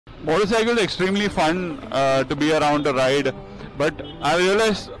Motorcycle is extremely fun to be around to ride, but I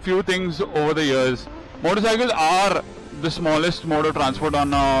realized a few things over the years. Motorcycles are the smallest mode of transport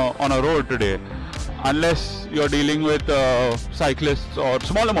on a road today, unless you're dealing with cyclists or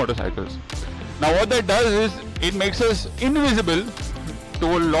smaller motorcycles. Now what that does is it makes us invisible to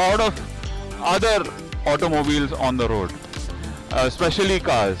a lot of other automobiles on the road, especially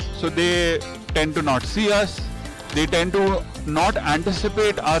cars. So they tend to not see us, they tend to not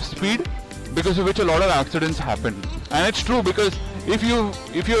anticipate our speed, because of which a lot of accidents happen. And it's true, because if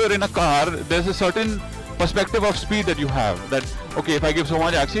you're in a car, there's a certain perspective of speed that you have, that okay, if I give so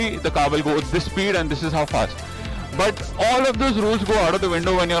much, actually the car will go at this speed and this is how fast. But all of those rules go out of the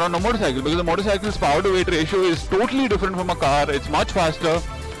window when you're on a motorcycle, because the motorcycle's power to weight ratio is totally different from a car. It's much faster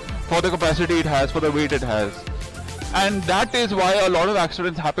for the capacity it has, for the weight it has. And that is why a lot of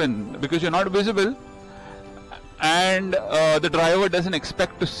accidents happen, because you're not visible, and the driver doesn't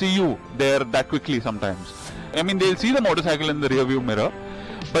expect to see you there that quickly sometimes. I mean, they'll see the motorcycle in the rear view mirror,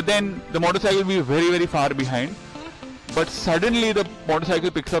 but then the motorcycle will be very, very far behind. But suddenly the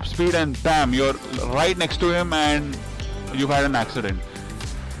motorcycle picks up speed and bam, you're right next to him and you've had an accident.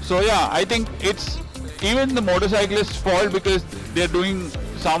 So yeah, I think it's even the motorcyclist's fault, because they're doing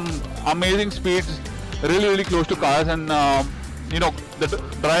some amazing speeds really, really close to cars, and the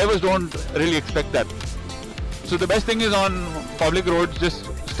drivers don't really expect that. So the best thing is, on public roads, just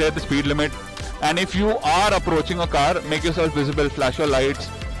stay at the speed limit. And if you are approaching a car, make yourself visible, flash your lights,